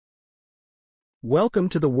Welcome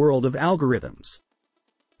to the world of algorithms.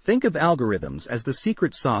 Think of algorithms as the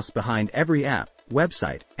secret sauce behind every app,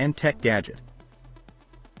 website, and tech gadget.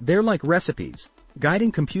 They're like recipes,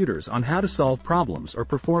 guiding computers on how to solve problems or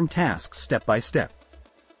perform tasks step by step.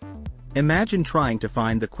 Imagine trying to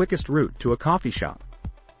find the quickest route to a coffee shop.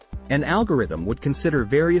 An algorithm would consider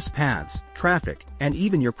various paths, traffic, and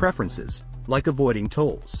even your preferences, like avoiding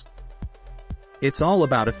tolls. It's all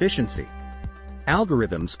about efficiency.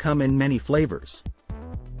 Algorithms come in many flavors.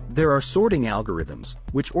 There are sorting algorithms,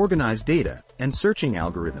 which organize data, and searching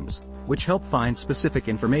algorithms, which help find specific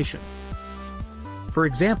information. For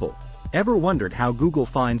example, ever wondered how Google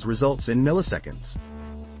finds results in milliseconds?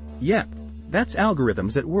 Yep, that's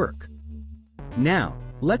algorithms at work. Now,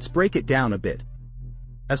 let's break it down a bit.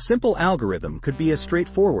 A simple algorithm could be as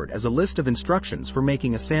straightforward as a list of instructions for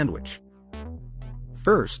making a sandwich.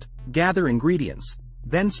 First, gather ingredients,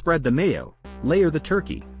 then spread the mayo, layer the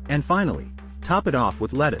turkey, and finally, top it off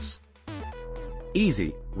with lettuce.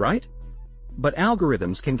 Easy, right? But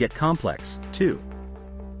algorithms can get complex, too.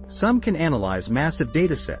 Some can analyze massive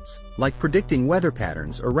datasets, like predicting weather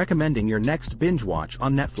patterns or recommending your next binge watch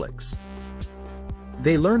on Netflix.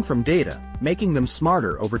 They learn from data, making them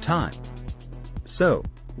smarter over time. So,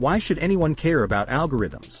 why should anyone care about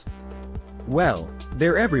algorithms? Well,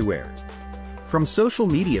 they're everywhere. From social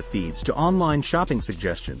media feeds to online shopping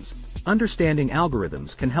suggestions, understanding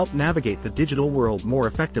algorithms can help navigate the digital world more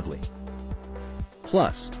effectively.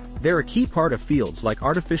 Plus, they're a key part of fields like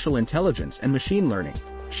artificial intelligence and machine learning,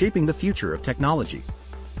 shaping the future of technology.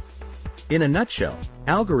 In a nutshell,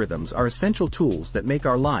 algorithms are essential tools that make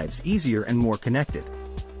our lives easier and more connected.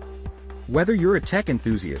 Whether you're a tech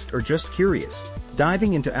enthusiast or just curious,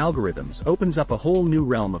 diving into algorithms opens up a whole new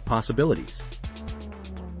realm of possibilities.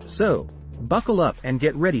 So, buckle up and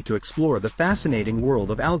get ready to explore the fascinating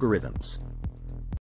world of algorithms.